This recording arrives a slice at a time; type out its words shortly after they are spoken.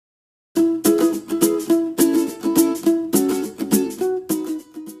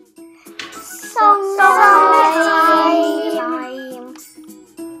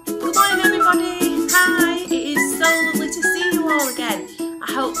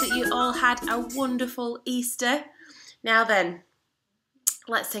that you all had a wonderful Easter. Now then,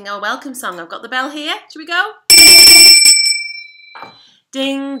 let's sing our welcome song. I've got the bell here. Shall we go?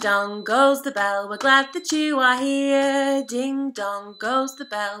 Ding dong goes the bell, we're glad that you are here. Ding dong goes the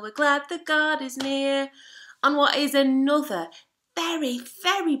bell, we're glad that God is near. On what is another very,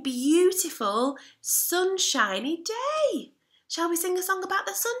 very beautiful sunshiny day. Shall we sing a song about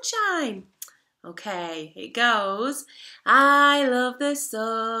the sunshine? Okay, it goes. I love the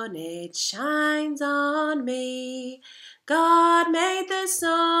sun, it shines on me. God made the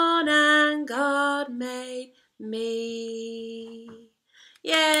sun and God made me.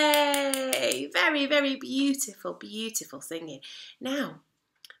 Yay! Very, very beautiful, beautiful singing. Now,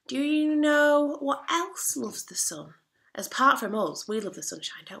 do you know what else loves the sun? Apart from us, we love the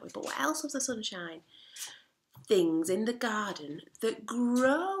sunshine, don't we? But what else loves the sunshine? Things in the garden that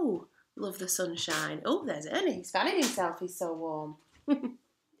grow love the sunshine. Oh, there's Ernie. He's fanning himself. He's so warm.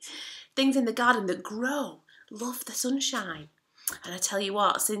 Things in the garden that grow love the sunshine. And I tell you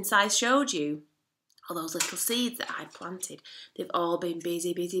what, since I showed you all those little seeds that I planted, they've all been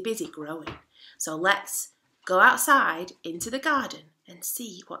busy, busy, busy growing. So let's go outside into the garden and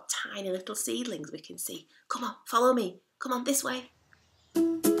see what tiny little seedlings we can see. Come on, follow me. Come on, this way.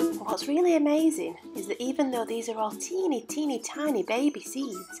 What's really amazing is that even though these are all teeny, teeny, tiny baby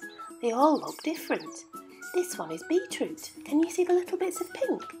seeds, they all look different. This one is beetroot. Can you see the little bits of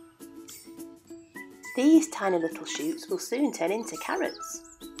pink? These tiny little shoots will soon turn into carrots.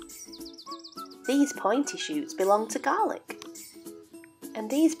 These pointy shoots belong to garlic. And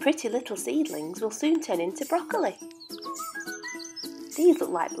these pretty little seedlings will soon turn into broccoli. These look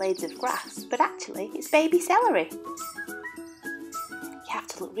like blades of grass, but actually it's baby celery. You have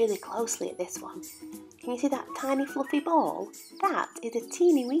to look really closely at this one. Can you see that tiny fluffy ball? That is a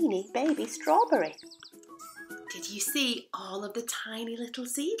teeny weeny baby strawberry. Did you see all of the tiny little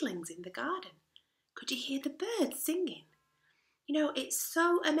seedlings in the garden? Could you hear the birds singing? You know, it's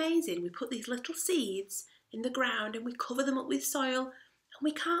so amazing. We put these little seeds in the ground and we cover them up with soil and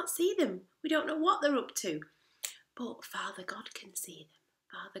we can't see them. We don't know what they're up to. But Father God can see them.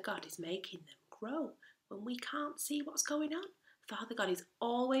 Father God is making them grow when we can't see what's going on. Father God is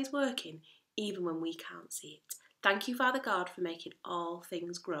always working even when we can't see it. Thank you, Father God, for making all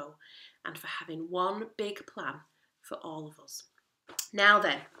things grow and for having one big plan for all of us. Now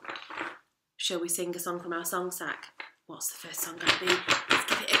then, shall we sing a song from our song sack? What's the first song going to be? Let's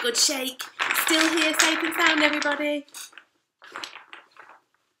give it a good shake. Still here, safe and sound, everybody.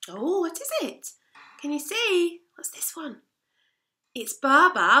 Oh, what is it? Can you see? What's this one? It's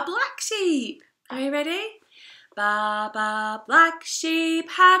Baa Baa Black Sheep. Are you ready? Baa Baa Black Sheep,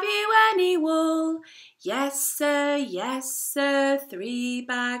 have you any wool? Yes, sir, 3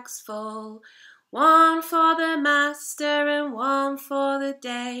 bags full. 1 for the master and 1 for the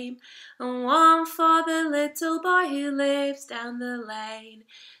dame, and 1 for the little boy who lives down the lane.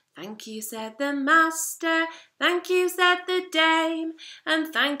 Thank you, said the master, thank you, said the dame,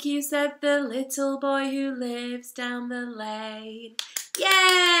 and thank you, said the little boy who lives down the lane.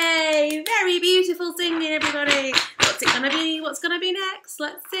 Yay! Very beautiful singing, everybody. What's it gonna be? What's gonna be next?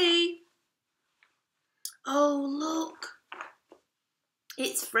 Let's see. Oh, look.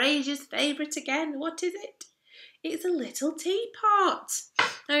 It's Fraser's favourite again. What is it? It's a little teapot.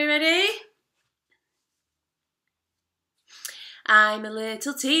 Are you ready? I'm a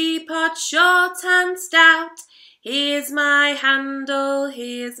little teapot, short and stout. Here's my handle,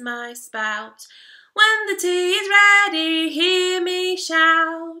 here's my spout. When the tea is ready, hear me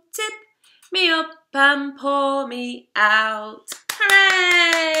shout. Tip me up and pour me out.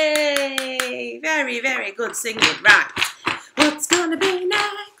 Hooray! Very, very good singing. Right. What's gonna be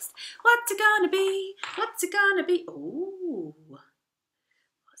next? What's it gonna be? What's it gonna be? Ooh.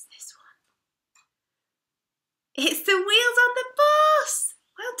 What's this one? It's the wheels on the bus.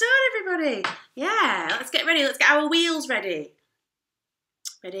 Well done, everybody. Yeah, let's get ready. Let's get our wheels ready.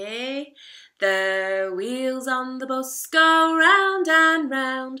 Ready? The wheels on the bus go round and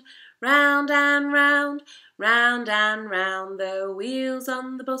round, round and round, round and round. The wheels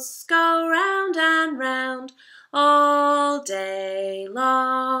on the bus go round and round all day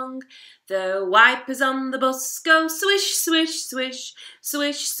long. The wipers on the bus go swish, swish, swish,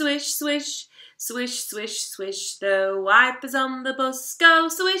 swish, swish, swish, swish, swish, swish. The wipers on the bus go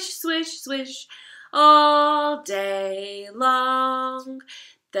swish, swish, swish all day long.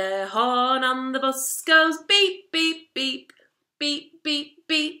 The horn on the bus goes beep, beep, beep, beep, beep,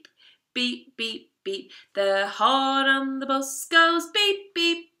 beep, beep, beep, beep. The horn on the bus goes beep,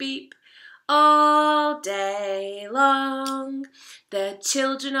 beep, beep all day long. The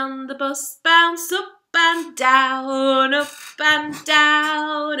children on the bus bounce up and down,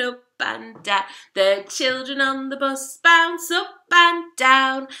 down, up and down. The children on the bus bounce up and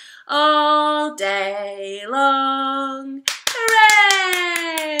down all day long.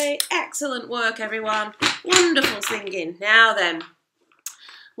 Hooray! Excellent work, everyone. Wonderful singing. Now then,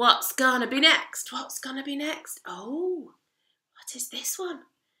 what's gonna be next? What's gonna be next? Oh, what is this one?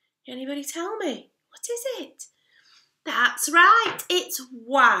 Anybody tell me? What is it? That's right, it's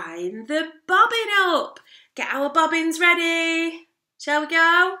wind the bobbin up. Get our bobbins ready. Shall we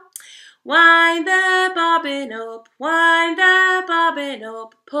go? Wind the bobbin up, wind the bobbin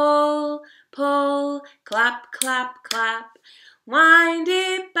up. Pull, pull, clap, clap, clap. Wind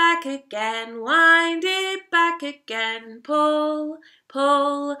it back again, wind it back again. Pull,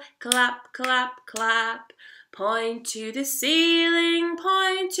 pull, clap, clap, clap. Point to the ceiling,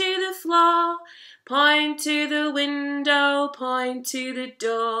 point to the floor, point to the window, point to the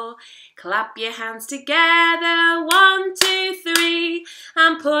door. Clap your hands together, 1, 2, 3,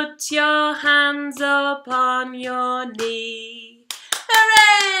 and put your hands up on your knee.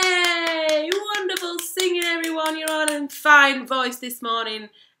 Hooray! Wonderful singing, everyone. You're on a fine voice this morning.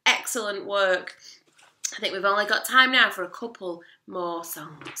 Excellent work. I think we've only got time now for a couple more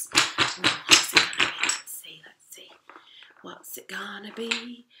songs. What's it gonna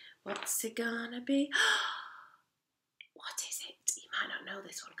be? What's it gonna be? What is it? You might not know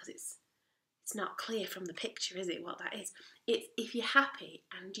this one because it's not clear from the picture, is it, what that is? It's If You're Happy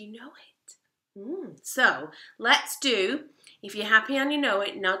and You Know It. So, let's do If You're Happy and You Know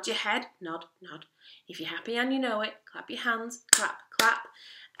It, nod your head, nod, nod. If you're happy and you know it, clap your hands, clap, clap.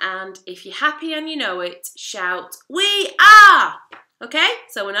 And if you're happy and you know it, shout, we are! Okay,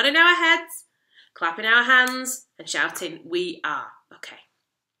 so we're nodding our heads, clapping our hands, and shouting, we are. Okay,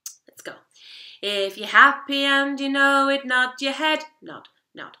 let's go. If you're happy and you know it, nod your head, nod,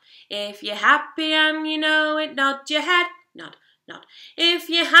 nod. If you're happy and you know it, nod your head, nod, nod. If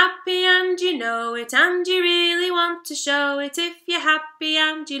you're happy and you know it, and you really want to show it, if you're happy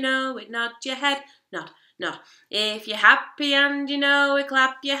and you know it, nod your head, nod, nod. If you're happy and you know it,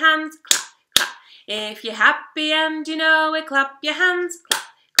 clap your hands, clap, clap. If you're happy and you know it, clap your hands, clap.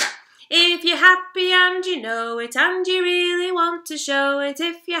 If you're happy and you know it, and you really want to show it,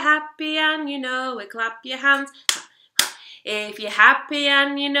 if you're happy and you know it, clap your hands, clap, clap. If you're happy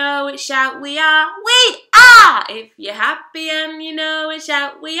and you know it, shout, we are, we are! If you're happy and you know it,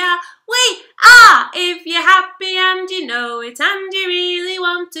 shout, we are, we are! If you're happy and you know it, and you really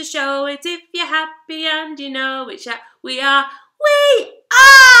want to show it, if you're happy and you know it, shout, we are, we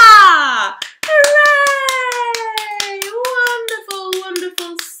are! Hooray! Wonderful,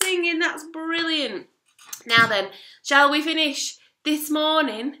 wonderful singing, that's brilliant. Now then, shall we finish this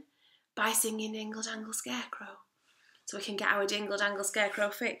morning by singing Dingle Dangle Scarecrow? So we can get our Dingle Dangle Scarecrow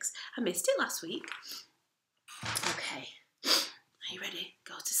fix. I missed it last week. Okay, are you ready?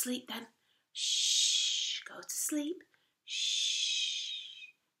 Go to sleep then. Shh, go to sleep. Shh,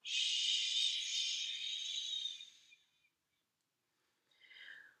 shh.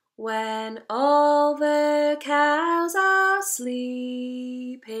 When all the cows are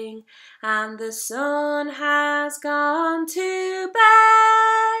sleeping and the sun has gone to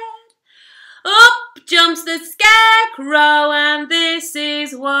bed, up jumps the scarecrow and this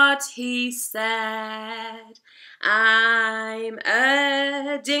is what he said. I'm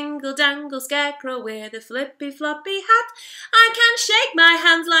a dingle-dangle scarecrow with a flippy-floppy hat. I can shake my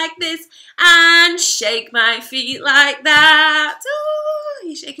hands like this and shake my feet like that. Oh, are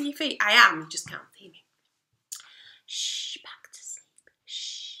you shaking your feet? I am, you just can't see me. Shh, back to sleep.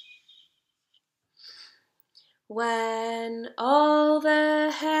 Shh. When all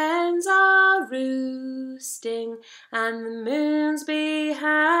the hens are roosting and the moon's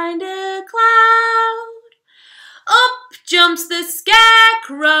behind a cloud, up jumps the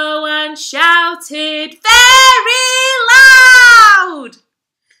scarecrow and shouted very loud.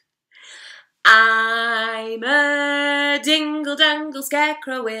 I'm a dingle-dangle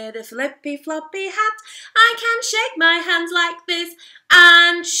scarecrow with a flippy-floppy hat. I can shake my hands like this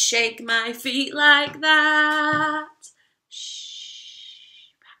and shake my feet like that.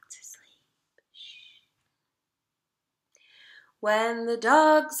 Shh, back to sleep. Shh. When the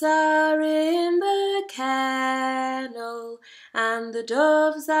dogs are in the kennel and the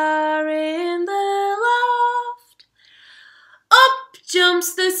doves are in the loft, up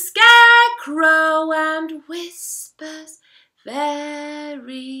jumps the scarecrow and whispers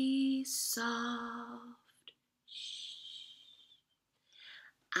very soft.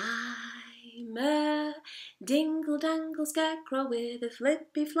 I'm a dingle-dangle scarecrow with a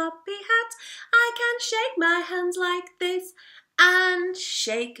flippy-floppy hat. I can shake my hands like this and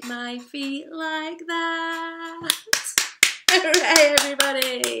shake my feet like that. Hooray,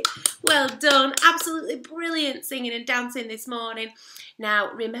 everybody! Well done. Absolutely brilliant singing and dancing this morning.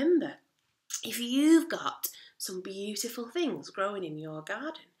 Now, remember, if you've got some beautiful things growing in your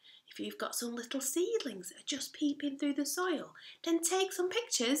garden, if you've got some little seedlings that are just peeping through the soil, then take some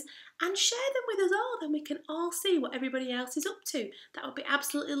pictures and share them with us all. Then we can all see what everybody else is up to. That would be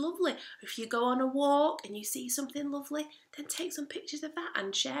absolutely lovely. If you go on a walk and you see something lovely, then take some pictures of that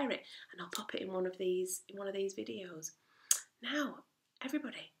and share it. And I'll pop it in one of these videos. Now,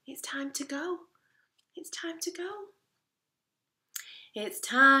 everybody, it's time to go. It's time to go. It's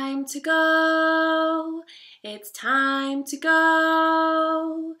time to go. It's time to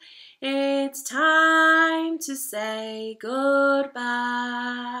go. It's time to say goodbye.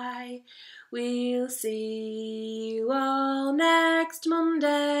 We'll see you all next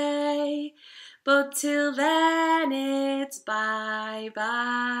Monday. But till then, it's bye,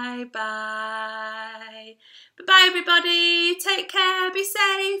 bye, bye. Bye-bye, everybody. Take care. Be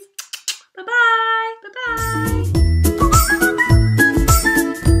safe. Bye-bye. Bye-bye.